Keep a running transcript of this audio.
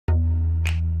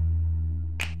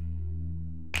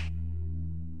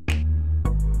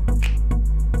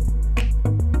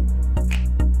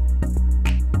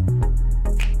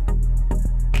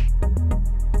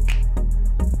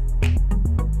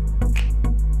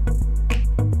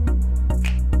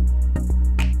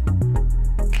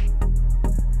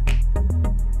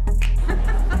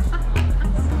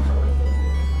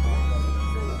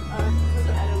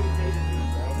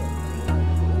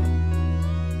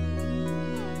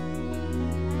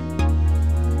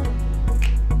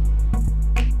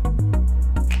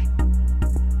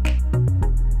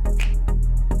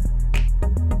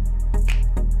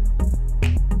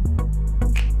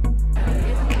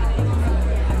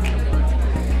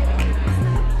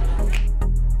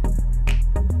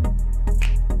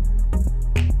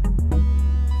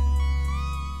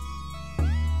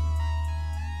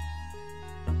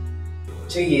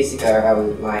2 years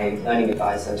ago, my learning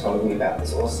advisor told me about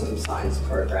this awesome science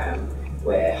program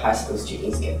where high school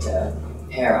students get to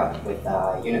pair up with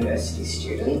university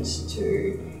students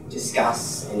to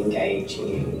discuss and engage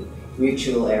in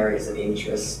mutual areas of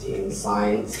interest in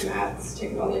science, maths,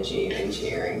 technology and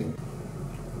engineering.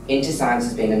 In2science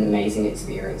has been an amazing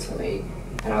experience for me,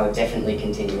 and I would definitely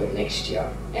continue it next year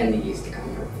and the years to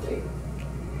come, hopefully.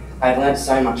 I've learned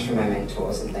so much from my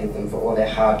mentors and thank them for all their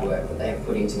hard work that they have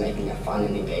put into making a fun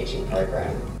and engaging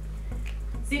program.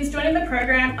 Since joining the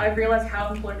program, I've realised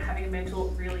how important having a mentor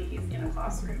really is in a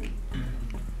classroom.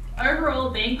 Overall,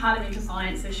 being part of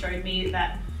In2science has showed me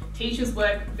that teachers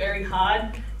work very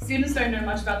hard, students don't know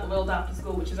much about the world after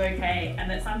school, which is okay,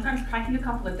 and that sometimes cracking a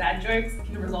couple of dad jokes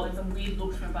can result in some weird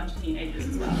looks from a bunch of teenagers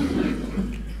as well.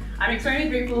 I'm extremely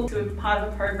grateful to be part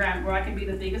of a program where I can be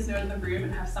the biggest nerd in the room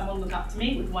and have someone look up to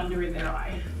me with wonder in their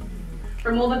eye.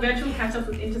 From all the virtual catch-ups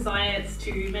with In2science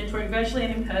to mentoring virtually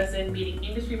and in person, meeting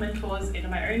industry mentors in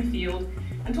my own field,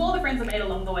 and to all the friends I've made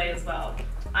along the way as well.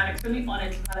 I'm extremely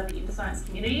honoured to be part of the In2science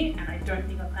community, and I don't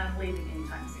think I plan on leaving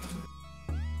anytime soon.